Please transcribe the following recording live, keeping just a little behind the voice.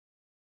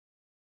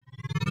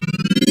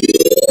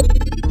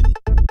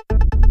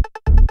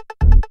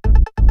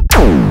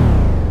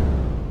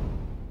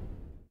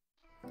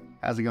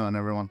How's it going,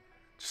 everyone?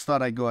 Just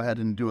thought I'd go ahead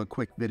and do a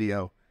quick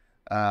video.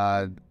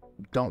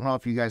 Don't know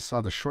if you guys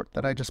saw the short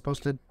that I just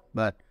posted,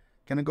 but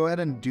gonna go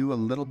ahead and do a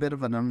little bit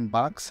of an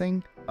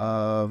unboxing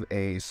of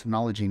a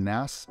Synology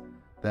NAS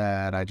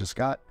that I just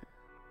got.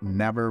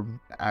 Never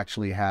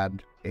actually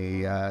had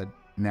a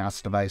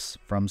NAS device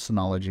from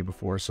Synology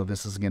before, so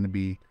this is gonna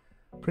be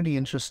pretty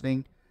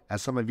interesting.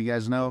 As some of you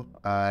guys know,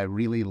 I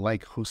really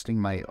like hosting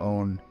my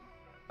own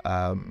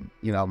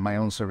my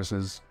own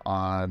services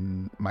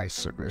on my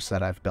servers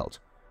that I've built.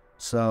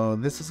 So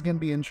this is going to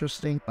be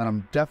interesting, but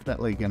I'm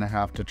definitely going to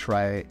have to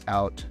try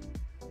out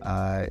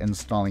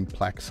installing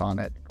Plex on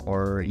it,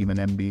 or even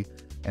MB,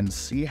 and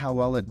see how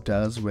well it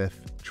does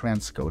with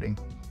transcoding.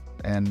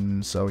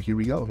 And so here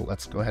we go.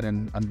 Let's go ahead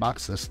and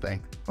unbox this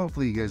thing.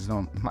 Hopefully you guys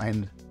don't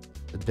mind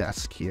the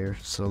desk here.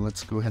 So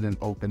let's go ahead and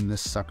open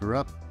this sucker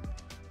up.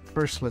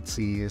 First, let's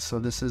see. So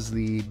this is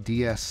the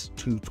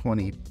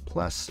DS220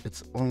 Plus.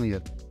 It's only a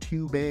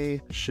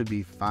 2-bay, should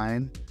be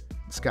fine.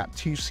 It's got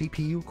 2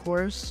 CPU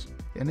cores,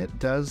 and it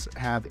does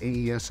have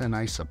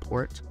AES-NI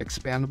support.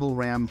 Expandable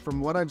RAM.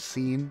 From what I've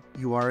seen,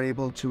 you are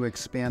able to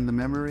expand the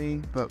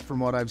memory, but from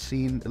what I've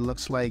seen, it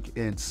looks like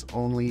it's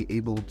only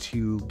able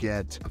to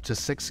get up to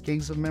 6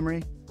 gigs of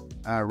memory.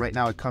 Right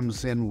now, it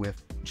comes in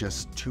with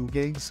just 2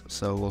 gigs,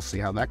 so we'll see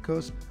how that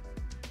goes.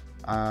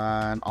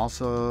 And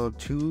also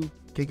 2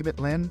 gigabit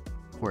LAN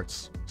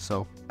ports,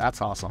 so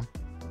that's awesome.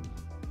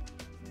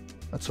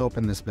 Let's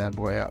open this bad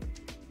boy up.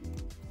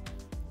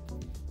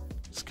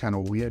 It's kind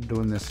of weird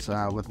doing this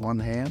with one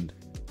hand.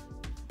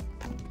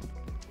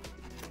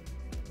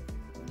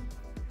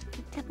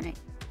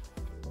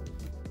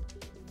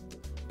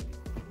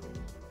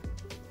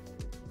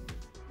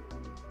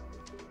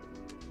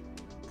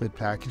 Good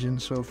packaging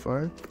so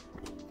far.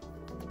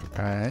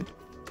 All right.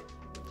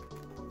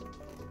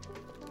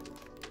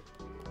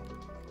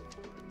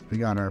 We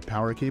got our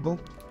power cable.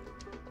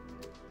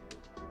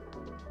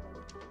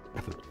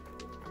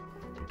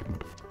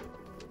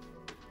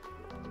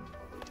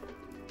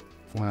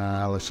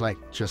 Well, it's like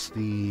just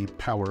the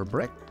power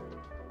brick.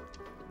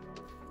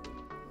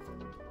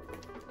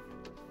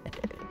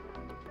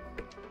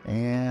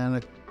 And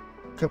a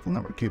couple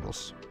number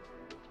cables.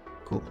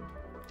 Cool.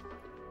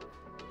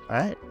 All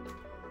right.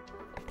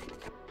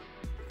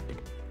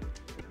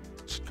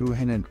 Let's go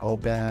ahead and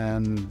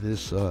open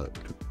this up.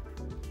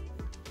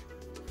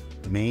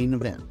 Main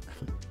event.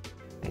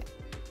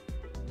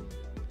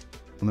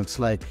 Looks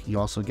like you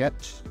also get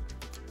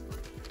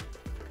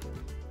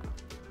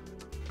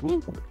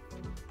the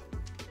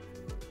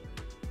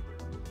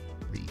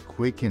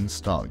quick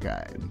install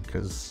guide,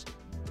 because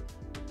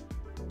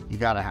you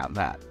gotta have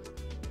that.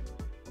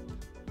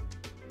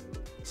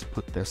 Let's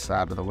put this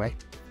out of the way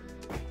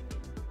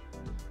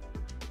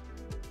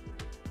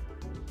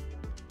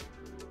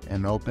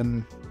and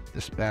open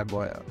this bad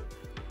boy up.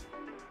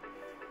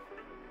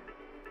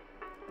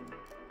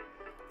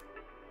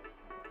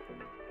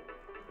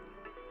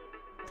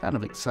 Kind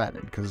of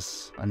excited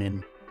because, I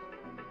mean,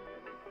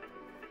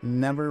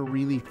 never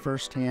really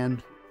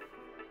firsthand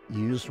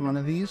used one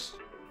of these.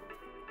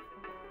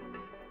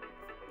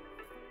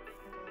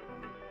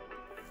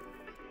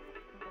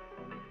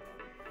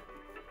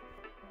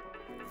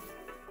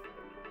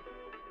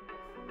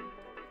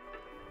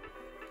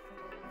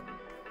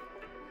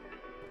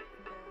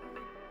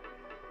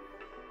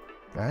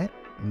 Right,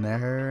 and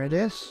there it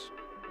is.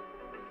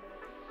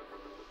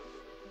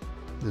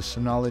 The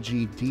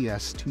Synology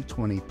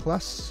DS220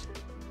 Plus.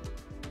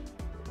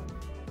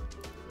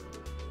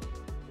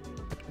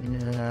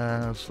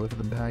 Yeah, let's look at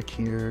the back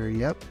here.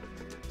 Yep.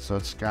 So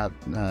it's got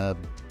a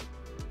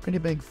pretty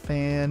big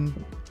fan,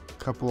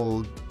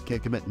 couple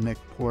gigabit NIC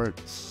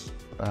ports.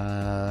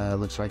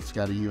 Looks like it's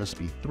got a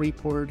USB 3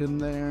 port in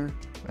there,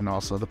 and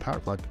also the power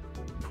plug.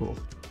 Cool.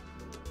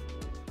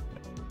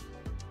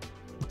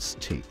 Let's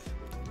take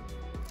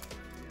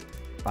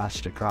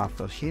plastic off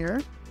of here.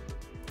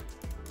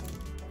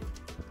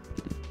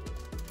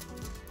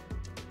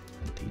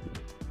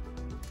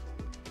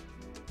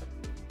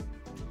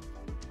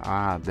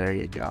 Ah, there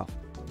you go.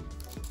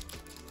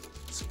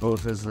 It's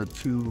both as the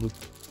 2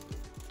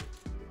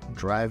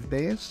 drive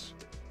bays.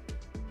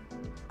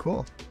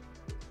 Cool.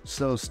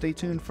 So stay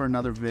tuned for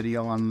another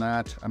video on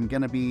that. I'm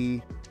gonna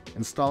be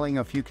installing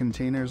a few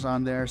containers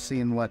on there,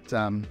 seeing what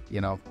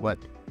what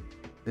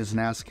this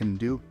NAS can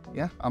do.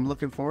 Yeah, I'm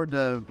looking forward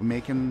to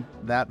making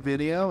that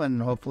video,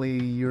 and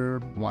hopefully you're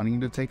wanting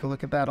to take a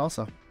look at that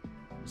also.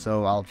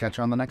 So I'll catch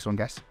you on the next one,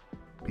 guys.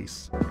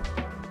 Peace.